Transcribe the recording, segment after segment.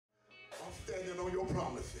standing on your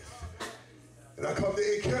promises. And I come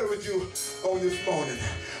to encourage you on this morning.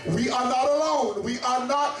 We are not alone. We are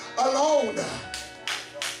not alone.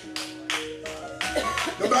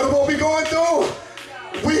 No matter what we're going through,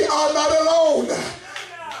 we are not alone.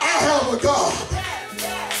 I have a God.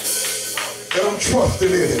 And I'm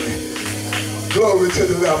trusting in him. Glory to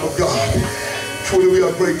the Lamb of God. Truly we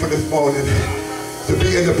are grateful this morning to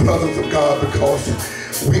be in the presence of God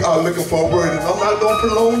because we are looking for a word. And I'm not going to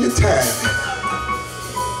prolong your time.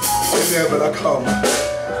 Amen, but I come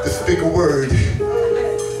to speak a word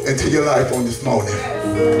into your life on this morning.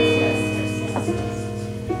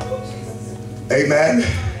 Amen.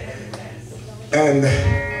 And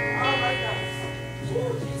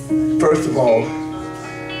first of all,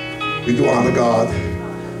 we do honor God,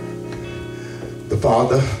 the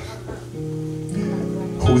Father,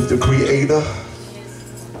 who is the creator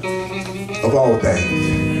of all things.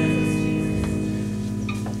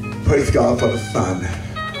 Praise God for the Son,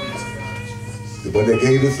 the one that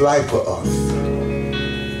gave his life for us,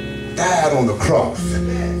 died on the cross,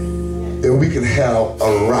 that we can have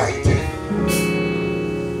a right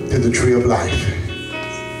to the tree of life.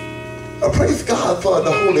 Praise God for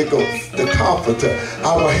the Holy Ghost, the Comforter,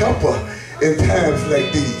 our helper in times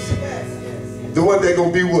like these, the one that's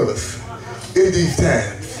going to be with us in these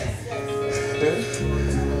times.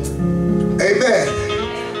 Amen.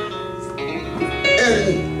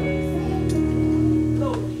 And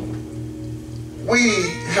we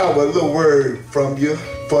have a little word from you,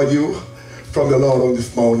 for you, from the Lord on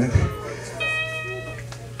this morning.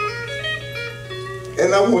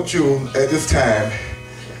 And I want you at this time,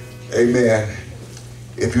 amen,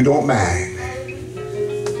 if you don't mind,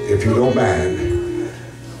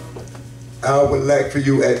 I would like for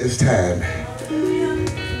you at this time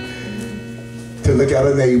to look at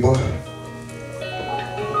a neighbor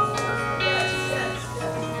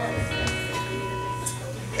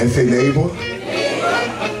and say, neighbor,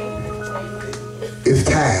 it's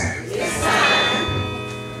time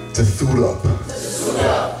to suit up.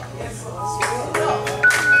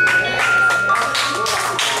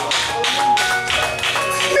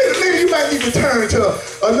 Maybe you might need to turn to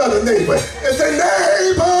another neighbor and say,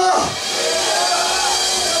 neighbor,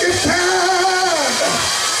 it's time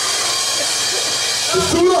to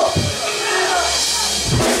suit up.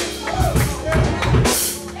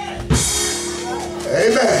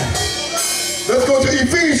 Amen. Let's go to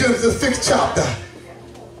Ephesians, the 6th chapter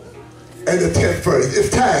and the 10th verse. It's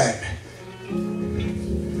time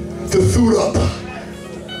to suit up.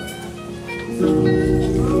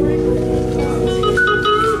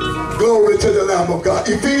 Glory to the Lamb of God.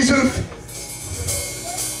 Ephesians,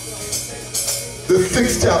 the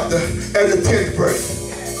 6th chapter and the 10th verse.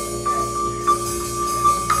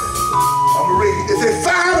 I'm going to read it. It says,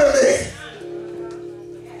 finally,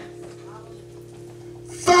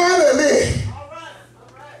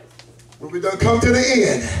 when we done come to the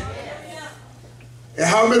end. And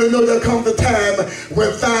how many know there comes a time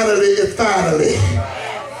when finally is finally?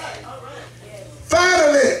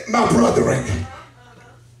 Finally, my brethren,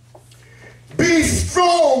 be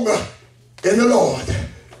strong in the Lord.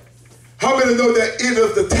 How many know that it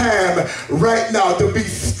is the time right now to be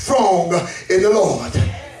strong in the Lord?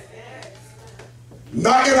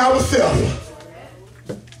 Not in ourselves,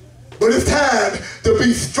 but it's time to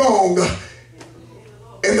be strong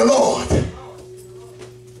in the Lord.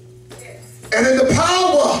 And in the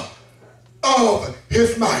power of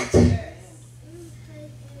his might. And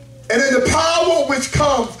in the power which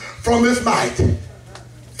comes from his might.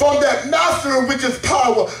 From that master which is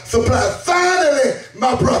power supplies. Finally,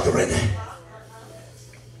 my brethren,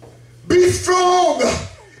 be strong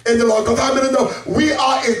in the Lord. Because how many know we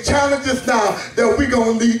are in challenges now that we're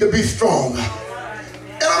going to need to be strong.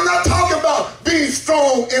 And I'm not talking about being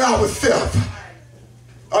strong in ourselves.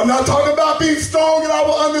 I'm not talking about being strong in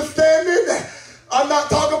our understanding. I'm not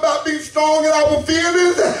talking about being strong in our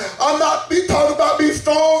feelings. I'm not talking about being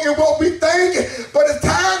strong in what we think. But it's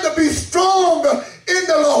time to be strong in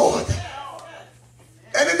the Lord.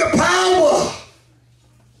 And in the power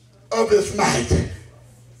of his might.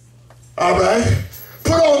 All right?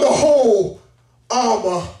 Put on the whole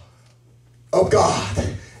armor of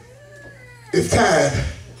God. It's time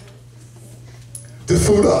to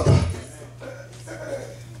suit up.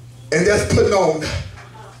 And that's putting on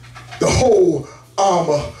the whole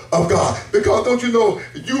armor of God. Because don't you know,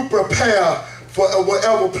 you prepare for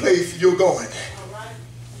whatever place you're going.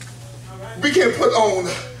 We can't put on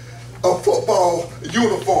a football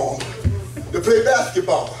uniform to play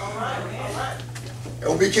basketball.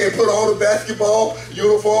 And we can't put on a basketball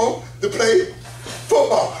uniform to play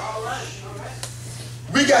football.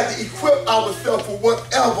 We got to equip ourselves for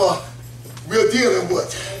whatever we're dealing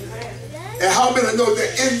with. And how many know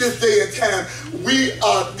that in this day and time, we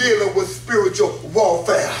are dealing with spiritual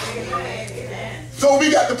warfare. So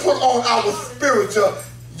we got to put on our spiritual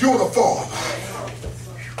uniform.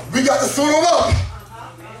 We got to suit on up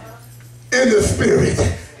in the spirit.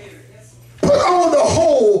 Put on the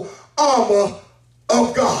whole armor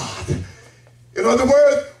of God. In other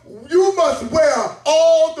words, you must wear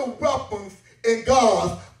all the weapons in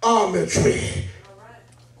God's armory.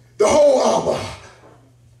 The whole armor.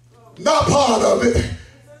 Not part of it,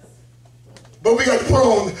 but we got to put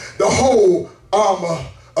on the whole armor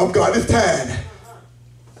of God. It's time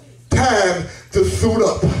to suit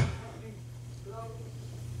up.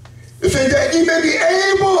 It says that ye may be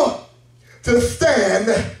able to stand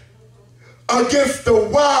against the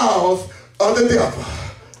wiles of the devil,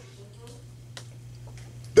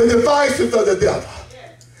 the devices of the devil,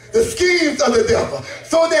 the schemes of the devil,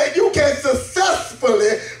 so that you can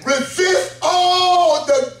successfully resist all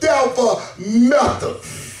the devil methods.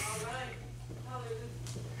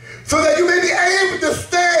 So that you may be able to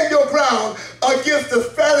stand your ground against the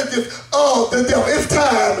strategies of the devil. It's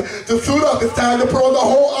time to suit up. It's time to put on the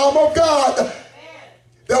whole armor of God,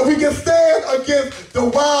 that we can stand against the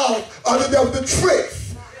wiles of the devil, the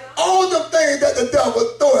tricks, all the things that the devil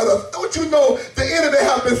throw at us. Don't you know the enemy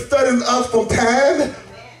has been studying us from time?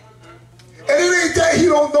 And it ain't that he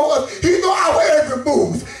don't know us. He know our every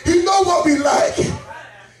move. He know what we like.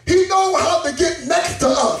 He know how to get next to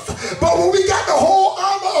us. But when we got the whole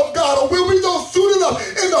armor of God, or when we don't suit it up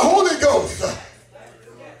in the Holy Ghost,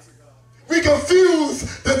 we confuse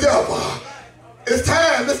the devil. It's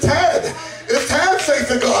time, saints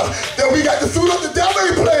of God, that we got to suit up. The devil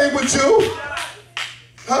ain't playing with you.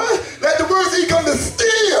 Huh? Let the word say he come to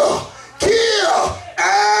steal, kill,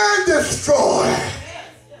 and destroy.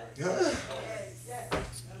 Huh?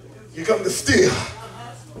 You come to steal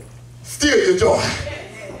your joy,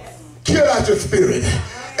 kill out your spirit,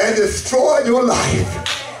 and destroy your life.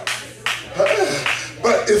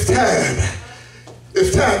 But it's time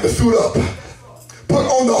to suit up. Put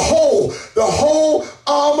on the whole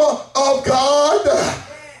armor of God,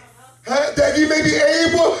 that you may be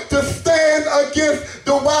able to stand against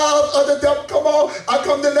the wiles of the devil. Come on, I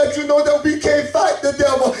come to let you know that we can't fight the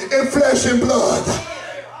devil in flesh and blood.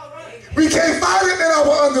 We can't fight him in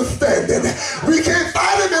our understanding. We can't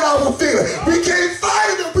fight him in our feeling. We can't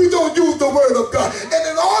fight him if we don't use the word of God. And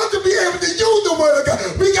in order to be able to use the word of God,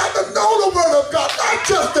 we got to know the word of God, not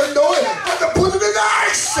just to know it, but to put it in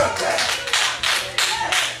action.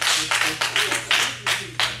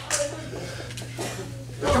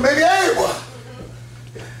 You may be able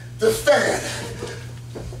to stand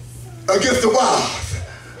against the wiles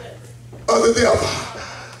of the devil.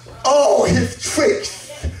 All his tricks.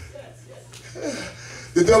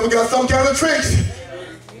 The devil got some kind of tricks.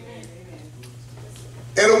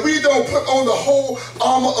 And if we don't put on the whole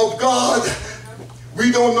armor of God,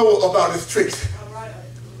 we don't know about his tricks.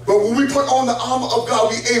 But when we put on the armor of God,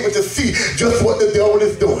 we're able to see just what the devil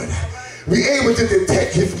is doing. We're able to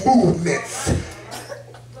detect his movements.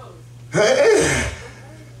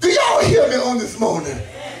 Do y'all hear me on this morning?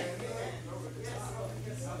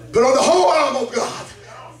 Put on the whole armor of God,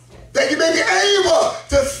 that you may be able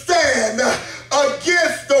to stand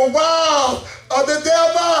against the wiles of the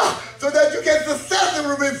devil, so that you can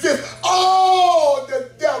successfully resist all the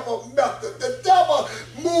devil methods. The devil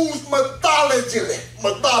moves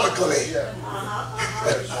methodically.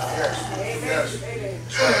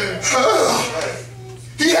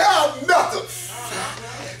 He has methods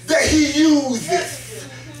that he uses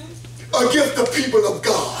against the people of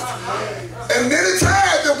God. And many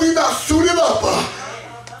times that we not suited up,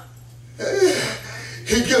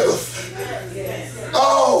 he get us.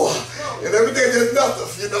 Oh, and every day there's nothing,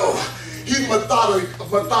 you know. He's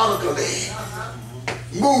methodically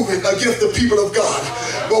moving against the people of God.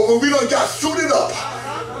 But when we done got suited up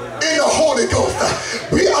in the Holy Ghost,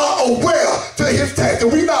 we are aware to his tactics.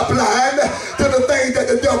 We're not blind to the things that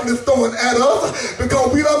the devil is throwing at us,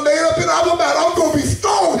 because we done made up in our mind, I'm going to be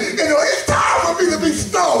stoned. You know, it's time for me to be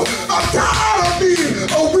stoned. I'm tired of being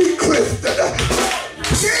a weak Christian.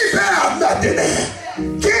 Can't have nothing.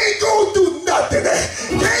 Can't go do nothing.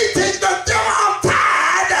 Can't take the devil. I'm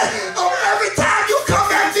tired of every time you come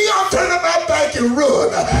at me, I'm turning my back and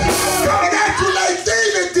run. I'm coming at you like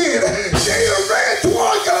David did. David ran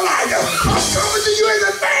toward Goliath. I'm coming to you in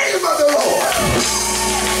the name of the Lord.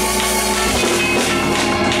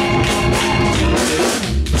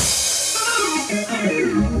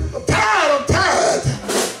 I'm tired.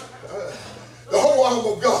 The whole arm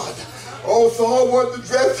of God. Oh, Saul wanted to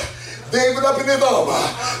dress David up in his armor.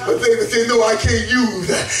 But David said, no, I can't use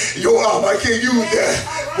your armor. I can't use that.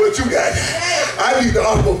 what you got. I need the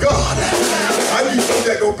arm of God. I need something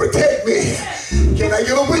that's going to protect me. Can I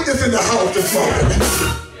get a witness in the house this morning?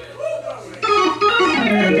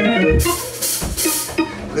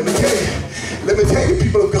 Let me tell you,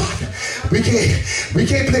 people of God, we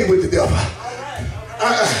can't play with the devil.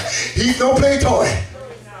 He's no play toy.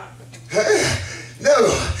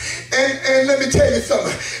 No. And let me tell you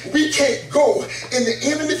something. We can't go in the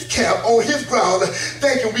enemy's camp on his ground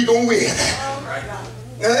thinking we're going to win.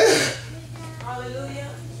 Hallelujah.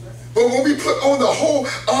 But when we put on the whole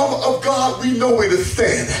armor of God, we know where to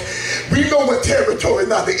stand. We know what territory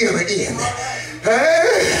not to enter in.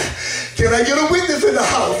 Can I get a witness in the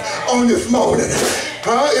house on this morning?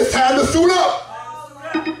 It's time to suit up.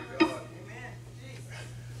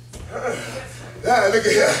 Look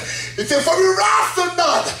at here. He said, for we wrestle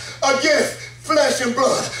not against flesh and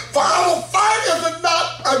blood. For our fight is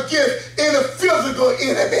not against any physical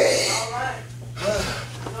enemy.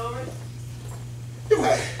 You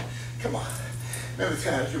might, come on. Many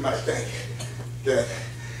times you might think that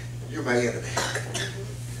you're my enemy.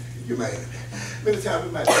 You're my enemy. Many times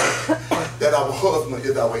we might think that our husband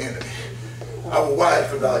is our enemy. Our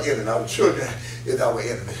wife is our enemy. Our children is our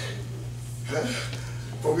enemy.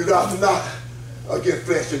 But we wrestle not against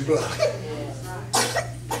flesh and blood.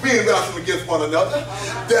 We ain't wrestling against one another.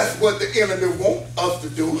 That's what the enemy wants us to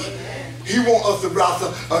do. He wants us to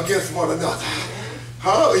wrestle against one another.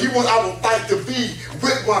 He wants our fight to be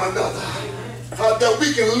with one another. That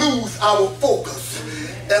we can lose our focus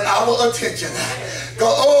and our attention.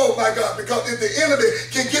 Oh my God, because if the enemy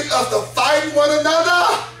can get us to fight one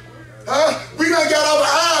another, we done got our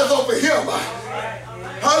eyes over him.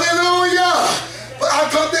 Hallelujah. But I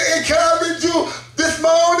come to encourage you this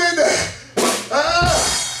morning.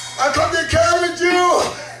 I come to encourage you,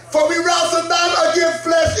 for we wrestle not against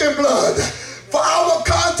flesh and blood. For our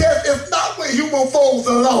contest is not with human foes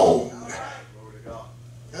alone.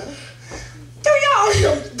 Do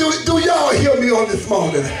y'all hear me on this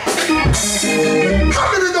morning?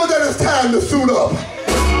 How many know that it's time to suit up?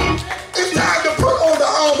 It's time to put on the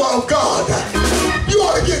armor of God. You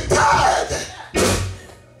ought to get tired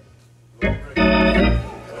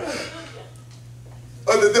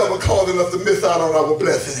of the devil causing us to miss out on our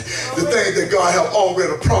blessings. The things that God have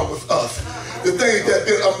already promised us. The things that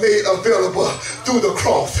are made available through the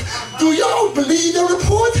cross. Do y'all believe the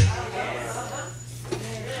report?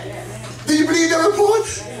 Do you believe the report?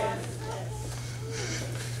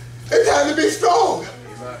 It's time to be strong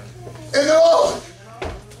in the Lord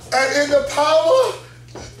and in the power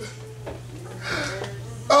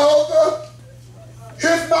of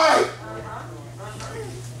his might.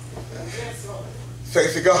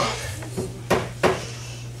 Thanks to God.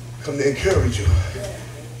 Come to encourage you.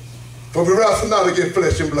 For we wrestle not against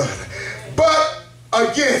flesh and blood, but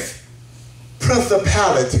against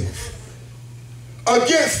principalities,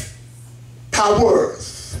 against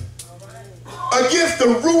powers, against the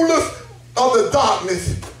rulers of the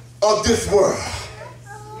darkness of this world,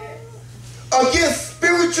 against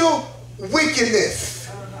spiritual wickedness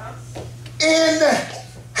in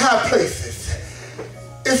high places.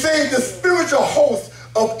 It says the spiritual host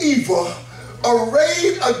of evil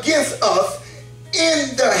arrayed against us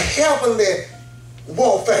in the heavenly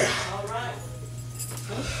warfare.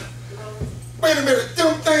 Wait a minute,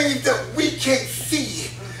 them things that we can't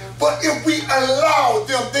see, but if we allow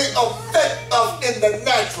them, they affect us in the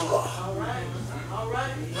natural.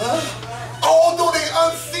 Although they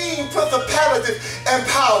unseen principalities and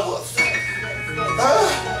powers.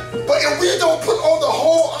 But if we don't put on the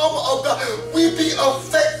whole armor of God, we be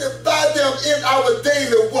affected by them in our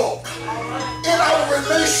daily walk, in our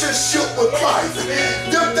relationship with Christ.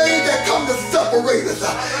 Them things that come to separate us,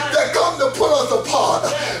 that come to put us apart.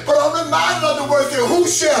 But I'm reminded of the word saying, who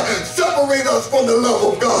shall separate us from the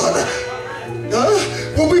love of God?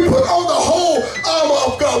 When we put on the whole armor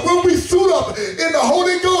of God, when we suit up in the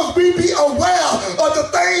Holy Ghost, we be aware of the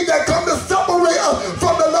things that come to separate us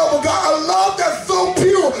from the love of God. A love that's so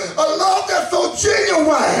pure, a love that's so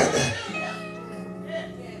genuine,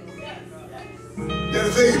 that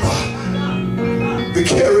is able to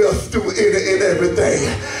carry us through any and everything.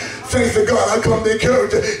 Thanks to God, I come to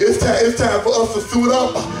encourage you. It's time for us to suit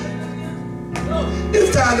up.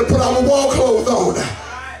 It's time to put our war clothes on.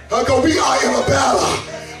 Because we are in a battle.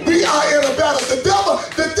 We are in a battle. The devil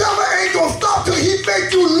ain't gonna stop till he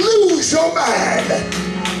make you lose your mind.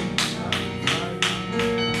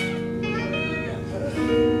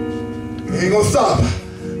 He ain't gonna stop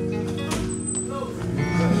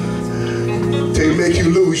till he make you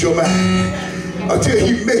lose your mind. Until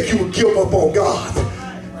he make you give up on God.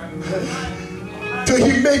 Till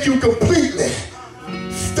he make you completely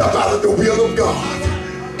step out of the will of God.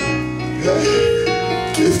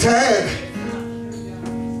 It's time.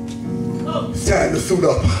 It's time to suit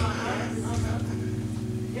up.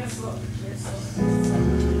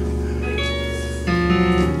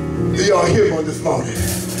 Do y'all hear me on this morning?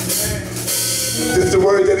 This is the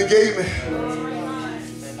word that he gave me.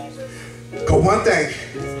 Because one thing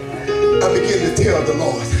I begin to tell the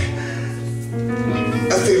Lord,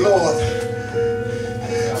 I say, Lord,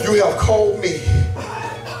 you have called me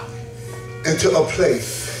into a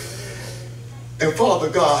place. And Father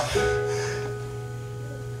God,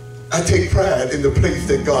 I take pride in the place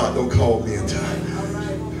that God don't call me into.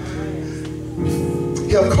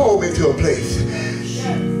 You have called me into a place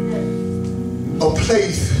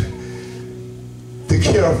to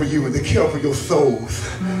care for you and to care for your souls.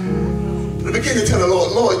 I begin to tell the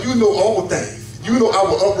Lord, Lord, you know all things. You know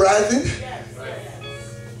our uprising.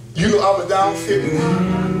 You know our down sitting.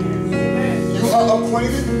 You are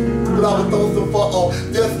acquainted with our thoughts so far off.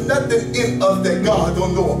 There's nothing in us that God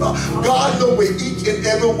don't know about. God knows where each and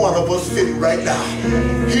every one of us sitting right now.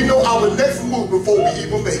 He knows our next move before we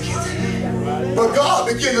even make it. But God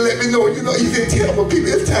began to let me know, you know, he said, tell my people,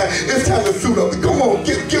 it's time to suit up. Come on,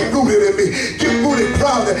 get rooted in me. Get rooted,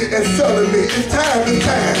 grounded, and settled in me. It's time.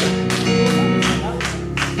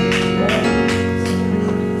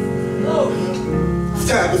 It's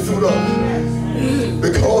time to suit up.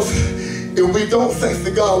 Because if we don't, thanks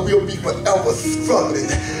to God, we'll be forever struggling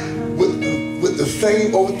with the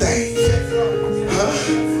same old things.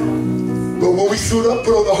 But when we suit up,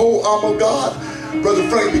 put on the whole armor of God, Brother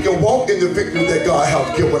Frank, we can walk in the victory that God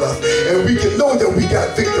has given us. And we can know that we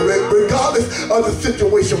got victory regardless of the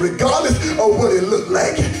situation, regardless of what it looked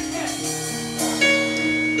like.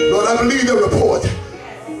 Lord, I believe the report.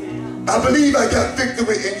 I believe I got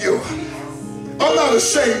victory in you. I'm not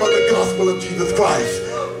ashamed of the gospel of Jesus Christ.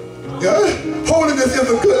 Holiness is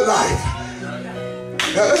a good life.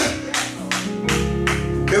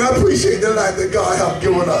 And I appreciate the life that God has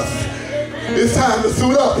given us. It's time to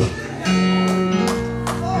suit up.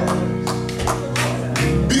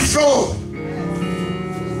 Be strong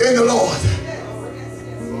in the Lord.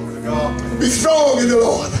 Be strong in the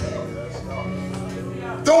Lord.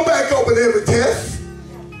 Don't back up with every test.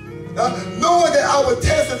 Knowing that our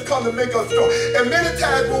test has come to make us strong. And many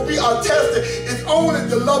times when we are tested, it's only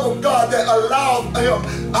the love of God that allows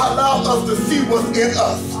us to see what's in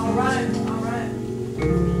us. All right.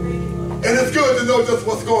 And it's good to know just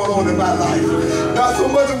what's going on in my life. Not so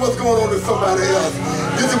much of what's going on in somebody else.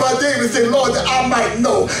 This is why David said, Lord, that I might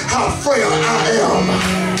know how frail I am.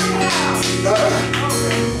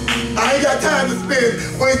 I ain't got time to spend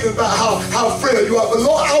waiting about how frail you are. But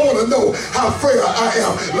Lord, I want to know how frail I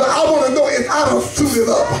am. Lord, I want to know if I don't suit it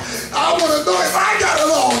up. I want to know if I got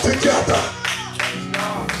it all together.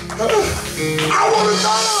 I want to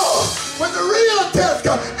know when the real test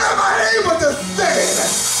comes, am I able to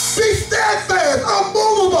stand? Be steadfast,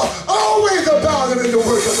 unmovable, always abounding in the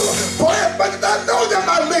work of the Lord. But I know that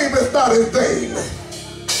my labor is not in vain.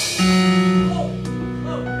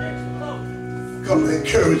 Come to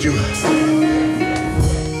encourage you.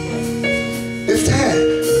 It's time.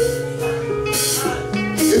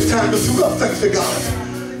 It's time to suit up, thanks to God.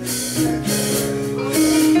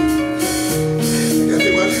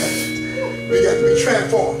 We got to be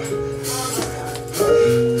transformed.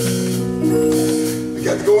 We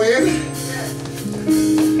got to go in,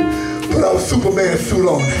 put our Superman suit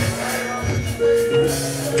on.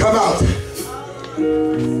 Come out.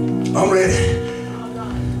 I'm ready.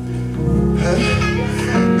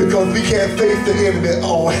 Because we can't face the enemy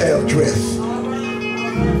all half dressed.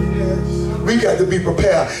 We got to be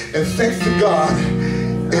prepared. And thanks to God,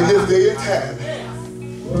 in this day and time,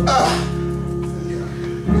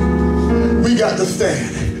 we got to stand.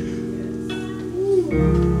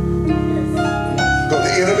 Because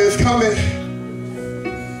the enemy is coming.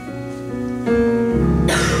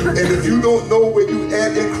 And if you don't know where you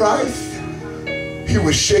at in Christ, he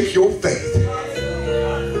will shake your faith.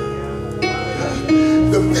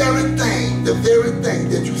 The very thing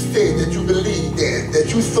that you said, that you believed in,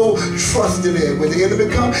 that you so trusted in, when the enemy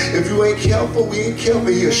comes, if you ain't careful, we ain't careful,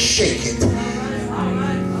 he'll shake it.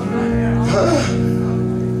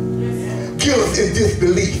 Kill us in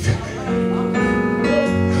disbelief.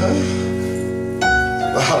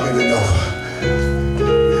 But how many know?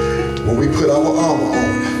 When we put our armor on,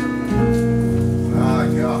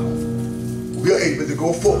 we are able to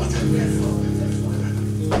go forth.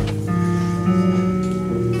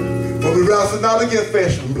 For we wrestle not against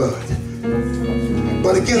flesh and blood,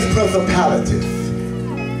 but against principalities,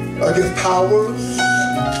 against powers,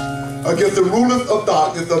 against the rulers of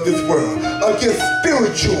darkness of this world, against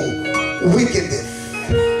spiritual wickedness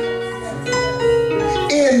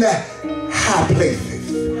in high places.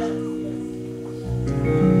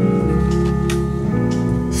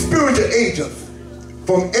 Spiritual agents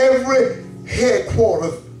from every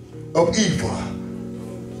headquarters of evil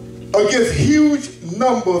against huge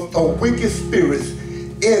numbers of wicked spirits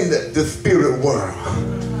in the spirit world.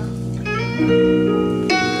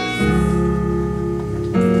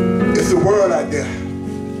 It's a world out there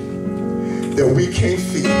that we can't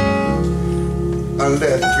see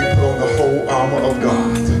unless we put on the whole armor of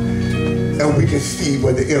God and we can see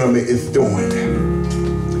what the enemy is doing,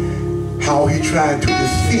 how he trying to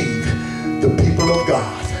deceive the people of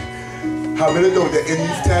God. How many know that in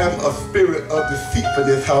these times a spirit of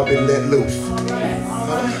deceitfulness has been let loose?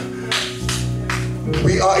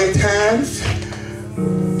 We are in times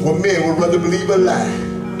where men would rather believe a lie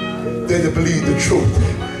than to believe the truth.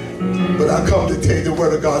 But I come to tell you the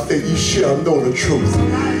word of God says, ye shall know the truth,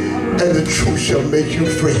 and the truth shall make you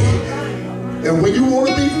free. And when you want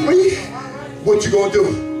to be free, what you gonna do?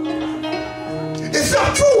 It's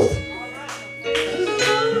not truth.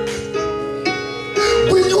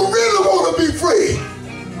 When you really want to be free,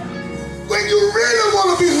 when you really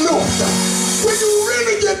want to be loose, when you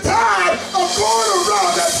really get tired of going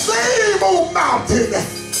around that same old mountain,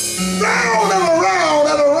 round and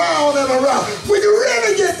around and around and around, when you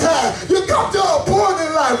really get tired, you come to a point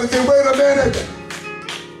in life and say, wait a minute,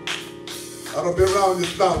 I've been around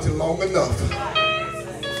this mountain long enough,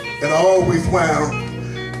 and I always wound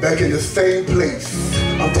back in the same place.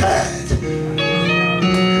 I'm tired.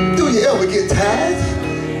 Do you ever get tired?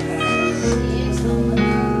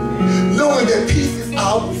 Knowing that peace is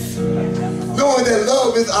ours, knowing that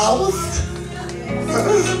love is ours.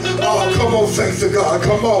 Oh, come on, saints of God.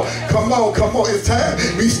 Come on, come on, come on. It's time.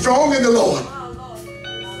 Be strong in the Lord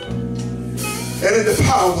and in the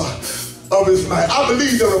power of his might. I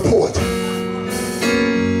believe the report.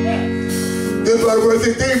 This is why the word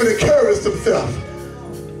says David encouraged himself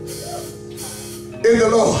in the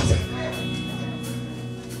Lord.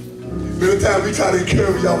 Many times we try to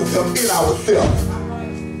encourage ourselves in ourselves.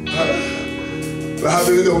 But how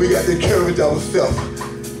do we know we got to encourage ourselves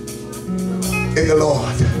in the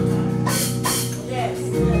Lord? Yes.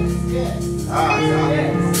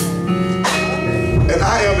 And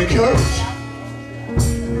I am encouraged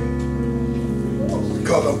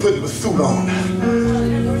because I'm putting the suit on.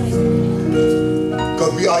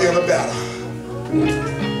 Because we are in a battle.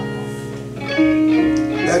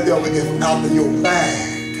 That devil is out of your mind.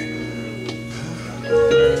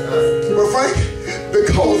 But Frank,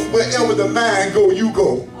 because wherever the mind go, you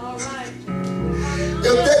go.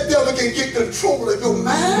 If that devil can get control of your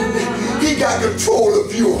mind, he got control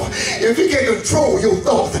of you. If he can control your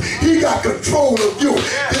thoughts, he got control of you.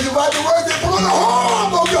 This is why the word is put on the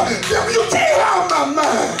arm of God. Devil, you take out my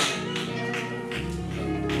mind.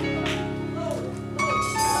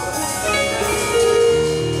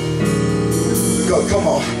 Because come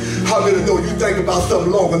on. How many know you think about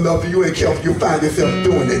something long enough and you ain't careful, you find yourself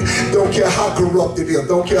doing it. Don't care how corrupt it is.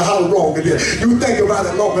 Don't care how wrong it is. You think about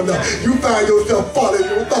it long enough, you find yourself following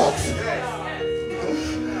your thoughts.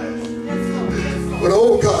 But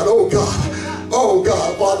oh God, oh God, oh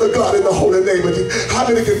God, Father God, in the holy name of Jesus, how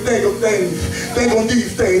many can think of things? Think on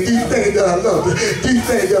these things that I love, these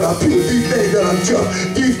things that are pure, these things that are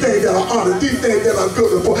just, these things that are honest, these things that are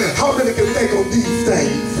good report. How many can think on these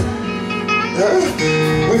things?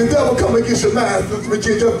 When the devil come against your mind, just reach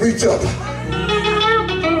up.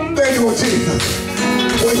 Thank you, Jesus.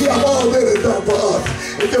 What he have already done for us.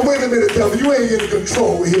 And then wait a minute, devil, you ain't in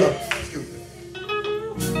control here.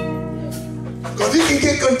 Because he can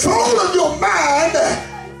get control of your mind.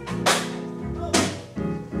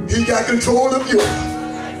 He got control of you.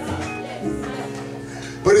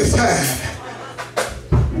 But it's time.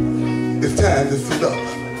 It's time to sit up.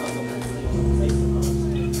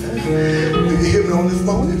 Do you hear me on this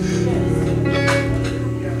morning?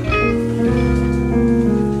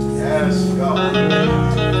 Yes, God.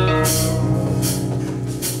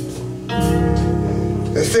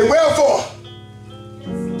 And say, wherefore,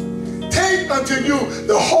 take unto you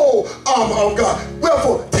the whole armor of God.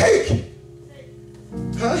 Wherefore, take.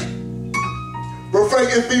 Huh? But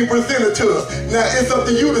Frank, it's being presented to us. Now, it's up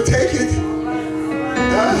to you to take it.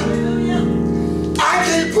 Huh? I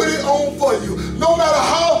can't put it on for you. No matter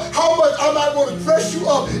how much I might want to dress you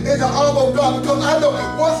up in the armor of God, because I know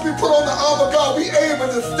once we put on the armor of God, we're able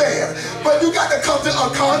to stand. But you got to come to a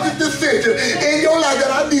conscious decision in your life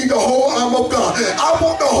that I need the whole armor of God. I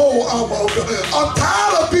want the whole armor of God. I'm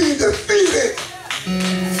tired of being defeated.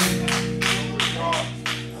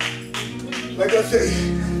 Like I say,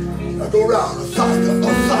 I go around a cycle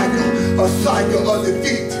of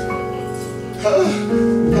defeat. How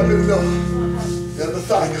many know? There's a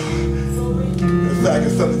cycle. sack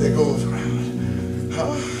of something that goes around.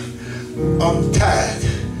 I'm tired,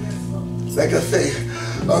 like I say,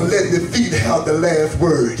 of letting defeat have the last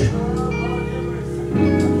word.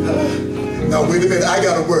 Now wait a minute, I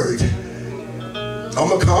got a word.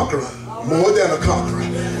 I'm a conqueror, more than a conqueror.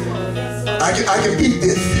 I can beat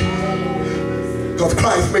this, because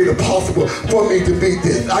Christ made it possible for me to beat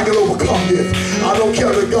this. I can overcome this. I don't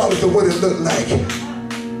care regardless of what it looked like.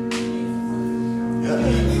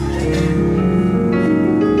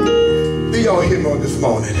 Do y'all hear me on this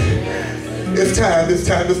morning? It's time to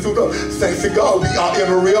suit up. Thanks to God, we are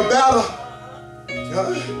in a real battle.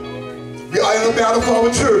 We are in a battle for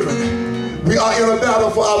our children. We are in a battle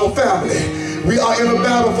for our family. We are in a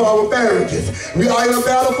battle for our marriages. We are in a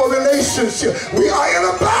battle for relationships. We are in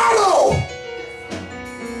a battle.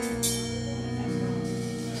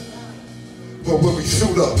 But when we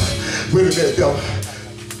suit up, wait a minute, though.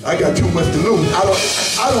 I got too much to lose. I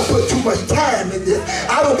don't put too much time in this.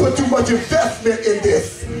 I don't put too much investment in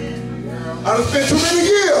this. I done spent too many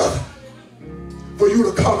years for you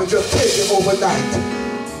to come and just take it overnight.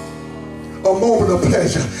 A moment of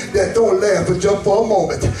pleasure that don't last but just for a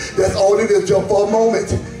moment. That's all it is, just for a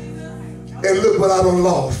moment. And look what I done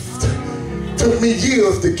lost. Took me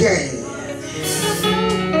years to gain.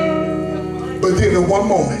 But then in one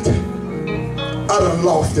moment, I done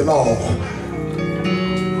lost it all.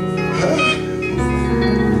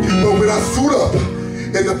 But when I suit up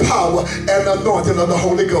in the power and the anointing of the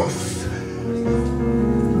Holy Ghost,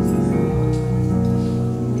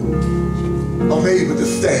 I'm able to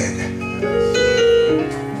stand.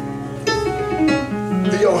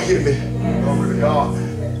 Do y'all hear me?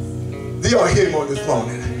 Do y'all hear me on this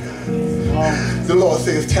morning? The Lord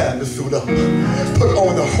says it's time to suit up. Put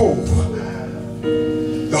on the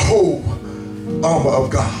whole armor of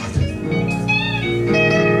God.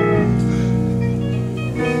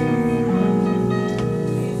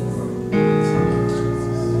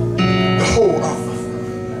 The whole armor.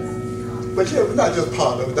 But yeah, we're not just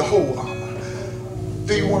part of it, the whole armor.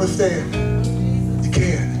 Do you want to stand? You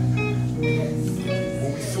can.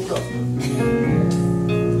 When we suit up.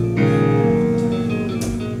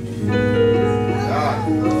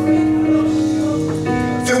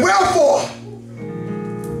 Say, wherefore,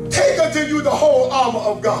 take unto you the whole armor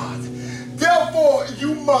of God. Therefore,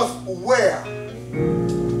 you must wear.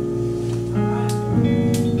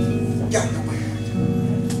 Got to wear it.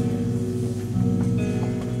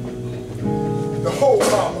 The whole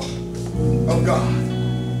armor of God.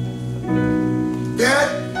 That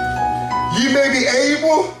ye may be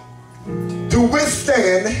able to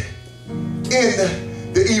withstand in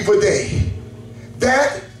the evil day.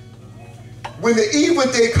 That when the evil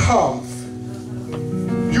day comes,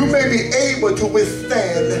 you may be able to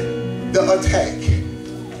withstand the attack.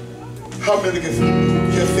 How many can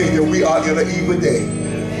say that we are in an evil day?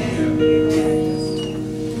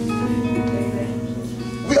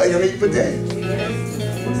 We are in an evil day.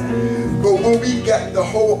 But when we got the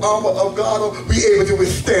whole armor of God, we able to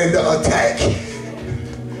withstand the attack.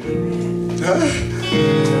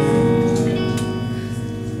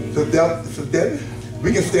 So then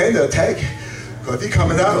we can stand the attack because he's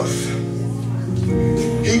coming at us.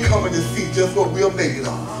 He coming to see just what we're made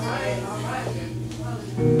of.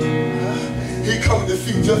 He coming to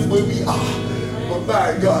see just where we are. But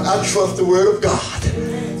my God, I trust the word of God.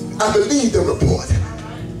 I believe the report.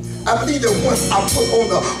 I believe that once I put on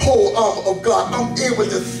the whole armor of God, I'm able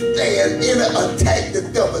to stand in an attack the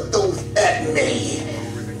devil throws at me.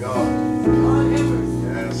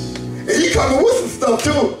 Yes. And he coming with some stuff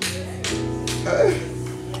too.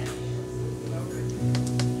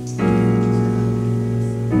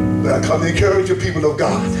 But I come to encourage you, people of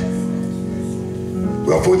God.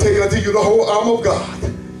 Wherefore take unto you the whole armor of God,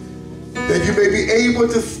 that you may be able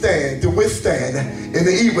to stand, to withstand in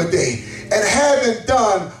the evil day, and having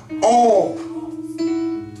done all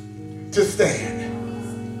to stand.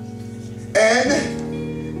 And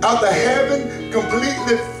after having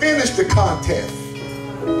completely finished the contest,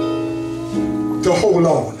 to hold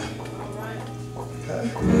on.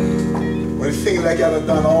 When it seems like I done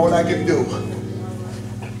done all I can do,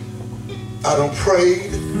 I done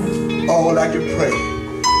prayed all I can pray.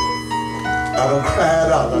 I done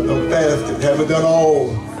cried out, I done fasted, haven't done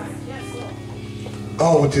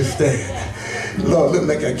all to stand. Lord, look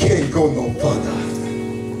like I can't go no further.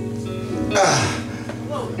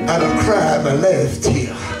 I done cried my last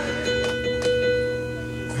tear.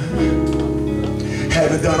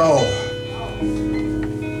 Haven't done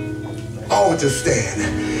all to stand.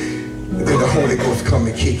 And then the Holy Ghost come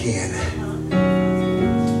and kick in.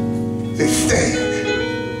 They stand.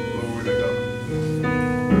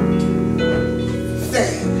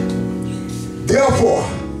 Stand. Therefore,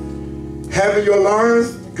 having your loins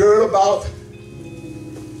girded about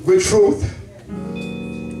with truth,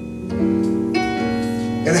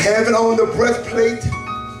 and having on the breastplate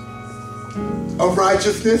of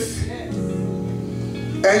righteousness,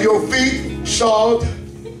 and your feet shod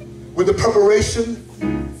with the preparation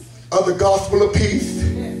of the gospel of peace,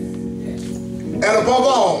 and above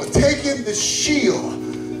all, taking the shield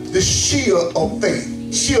of faith.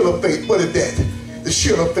 Shield of faith, what is that? The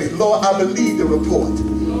shield of faith. Lord, I believe the report.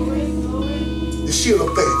 The shield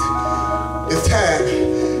of faith. It's time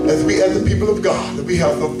as we as the people of God that we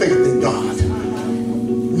have some faith in God,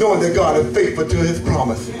 knowing that God is faithful to his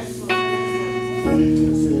promises.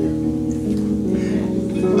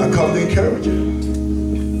 I come to encourage you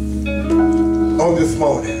on this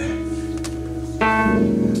morning.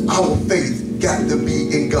 Our faith got to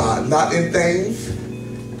be in God, not in things,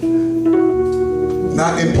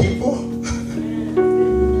 not in people,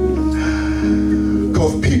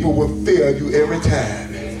 because people will fail you every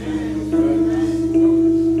time.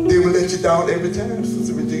 They will let you down every time,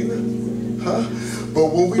 Sister Regina. Huh?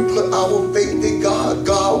 But when we put our faith in God,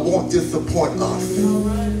 God won't disappoint us.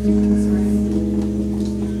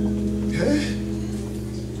 Okay?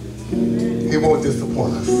 He won't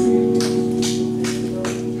disappoint us.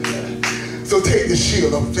 So take the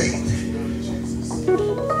shield of faith.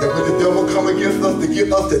 That when the devil come against us to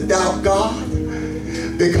get us to doubt God,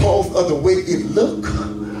 because of the way it look,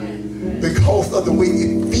 because of the way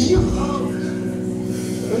it feel,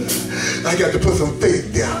 I got to put some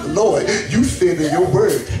faith down. Lord, you said in your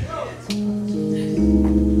word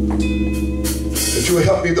that you will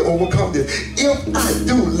help me to overcome this. If I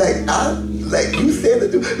do like you said to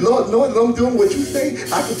do, Lord, knowing I'm doing what you say,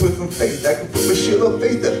 I can put some faith. I can put my shield of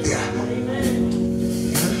faith up there.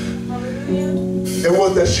 And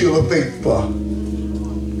what's that shield of faith for?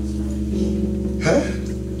 Huh?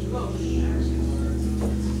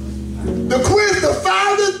 To quench the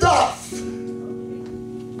fiery darts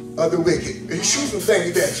of the wicked. And he shoots some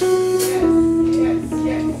things at you.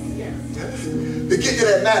 Yes. To get to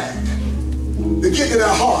that mind. To get to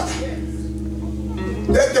that heart.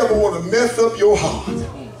 That devil want to mess up your heart.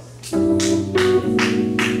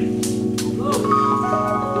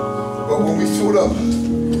 But when we suit up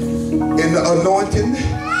in the anointing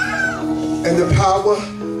and the power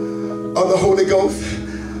of the Holy Ghost,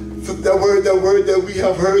 so that word that we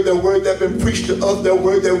have heard, that word that been preached to us, that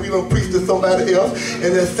word that we don't preach to somebody else,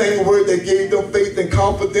 and that same word that gave them faith and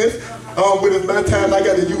confidence, when it's my time, I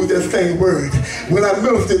got to use that same word. When I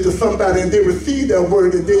ministered to somebody and they received that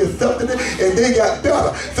word and they accepted it and they got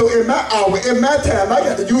better. So in my hour, in my time, I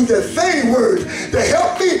got to use that same word to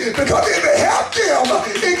help me, because if it helped them,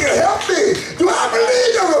 it can help me. Do I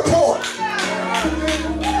believe the report?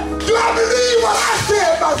 Do I believe what I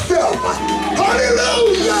said myself?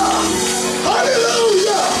 Hallelujah!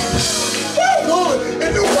 Hallelujah! Lord,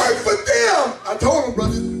 and it worked for them. I told them,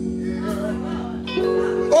 brothers.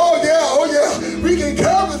 Oh yeah, we can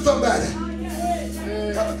cover somebody.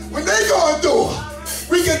 When they going through,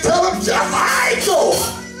 we can tell them just how I go.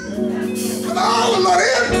 But oh Lord,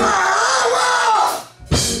 in my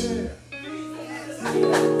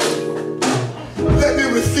let me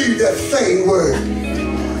receive that same word.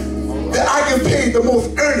 That I can pay the most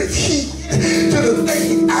earnest heed to the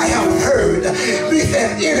things I have heard. At least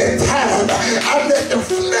at any time, I let them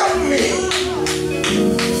flip me.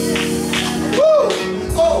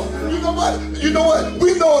 You know what?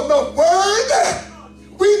 We know enough word.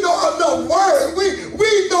 We know enough word.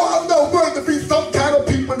 We know enough word to be some kind of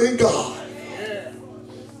people in God.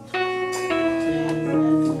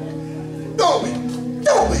 Don't we?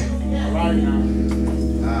 Don't we?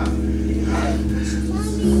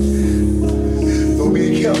 So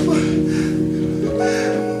be careful.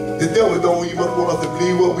 The devil don't even want us to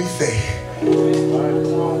believe what we say.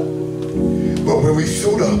 But when we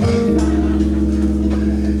suit up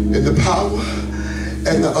in the power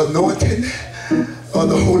and the anointing of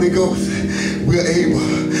the Holy Ghost, we're able.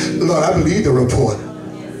 Lord, I believe the report.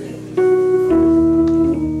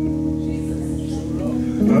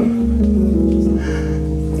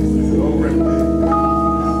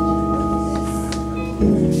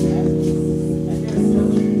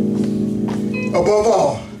 Above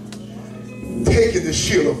all, taking the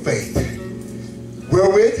shield of faith,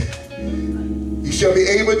 wherewith you shall be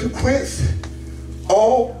able to quench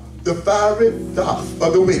all the fiery darts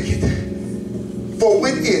of the wicked. For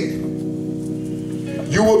with it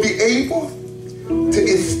you will be able to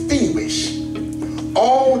extinguish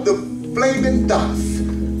all the flaming darts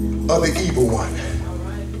of the evil one.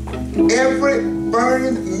 Every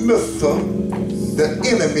burning missile the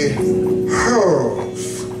enemy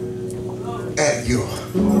hurls at you.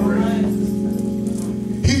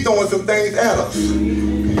 throwing some things at us.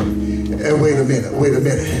 And wait a minute.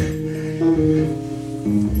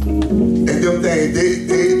 And them things,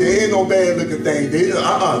 they ain't no bad looking things.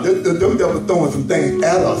 Them devils throwing some things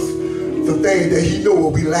at us. Some things that he know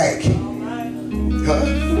what we lack. Huh?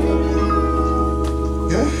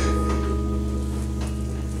 Yeah?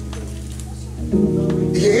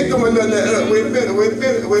 He ain't doing nothing. Wait a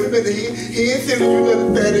minute. He ain't sending you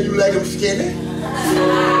nothing bad and you like him skinny.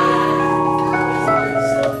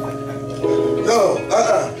 No,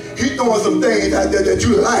 He's doing some things out there that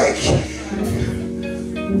you like.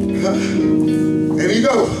 Huh? And he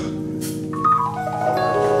knows.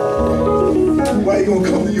 Why he gonna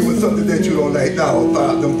come to you with something that you don't like? No,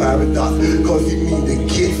 them $5, because he mean to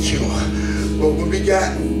get you. But when we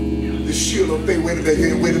got the shield of faith, wait a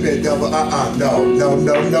minute, devil, no.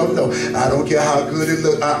 I don't care how good it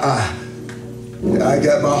look, I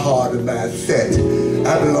got my heart and mind set.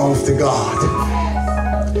 I belongs to God.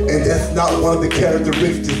 And that's not one of the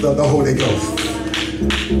characteristics of the Holy Ghost.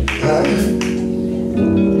 Huh?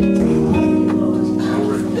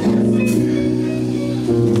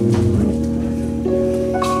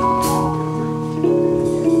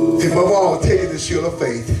 Above all, taking the shield of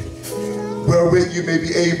faith, wherewith you may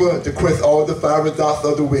be able to quench all the fiery darts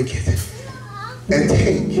of the wicked. And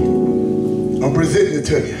take, I'm presenting it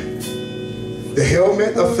to you, the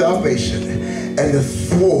helmet of salvation and the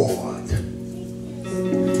sword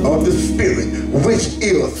of the Spirit, which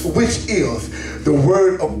is the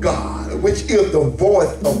word of God, which is the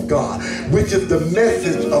voice of God, which is the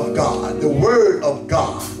message of God, the word of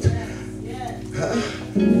God. Huh?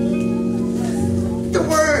 The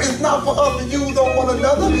word is not for us to use on one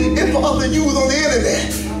another. It's for us to use on the internet.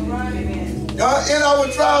 In our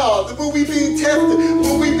trials, when we being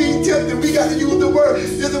tested, we got to use the word.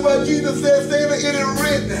 This is what Jesus said, saying it is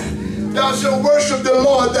written. Thou shalt worship the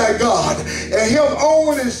Lord thy God, and him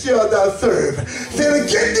only shall thou serve. Saying,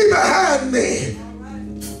 get thee behind me.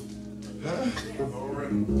 Huh?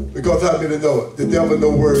 Because how many know the devil know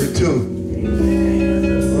word too?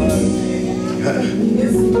 Huh?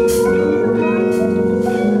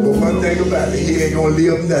 One thing about it, he ain't gonna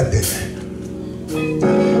live nothing.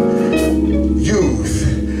 Use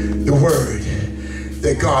the word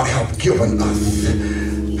that God have given us,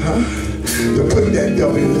 to put that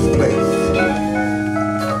devil in this place,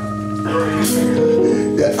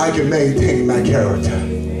 that I can maintain my character.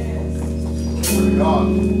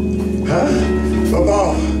 Come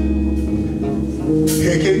on,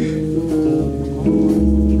 taking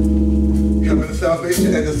salvation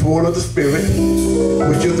and the sword of the Spirit,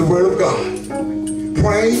 which is the word of God.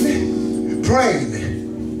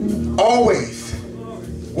 Praying, always,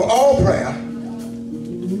 with all prayer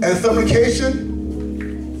and supplication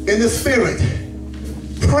in the Spirit.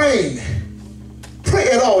 Pray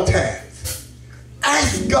at all times.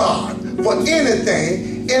 Ask God for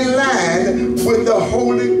anything in line with the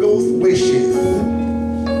Holy Ghost wishes.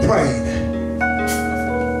 Praying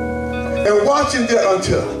and watching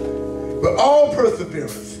thereunto with all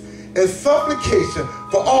perseverance and supplication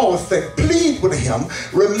for all sakes. Plead with him,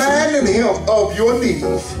 reminding him of your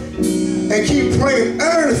needs, and keep praying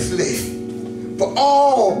earnestly for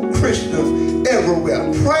all Christians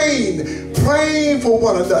everywhere. Praying for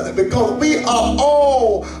one another, because we are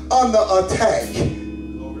all under attack.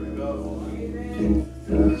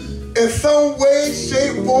 In some way,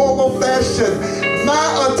 shape, form, or fashion.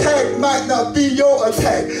 My attack might not be your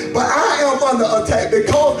attack, but I am under attack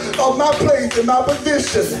because of my place and my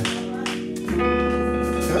position.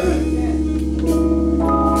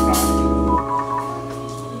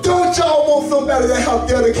 Don't y'all want somebody that have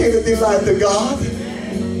dedicated their life to God?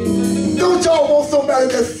 Don't y'all want somebody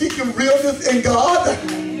that's seeking realness in God?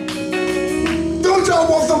 Don't y'all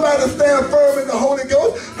want somebody to stand firm in the Holy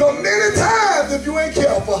Ghost? Because many times, if you ain't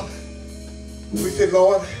careful, we say,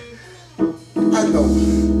 Lord, I know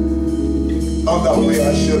I'm not where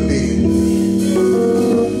I should be.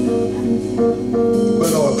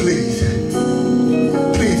 But Lord, please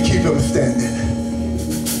keep him standing.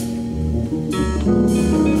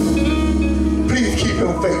 Please keep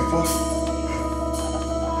him faithful.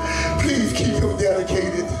 Please keep him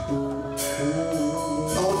dedicated.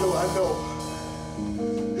 Although I know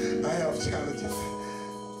I have challenges.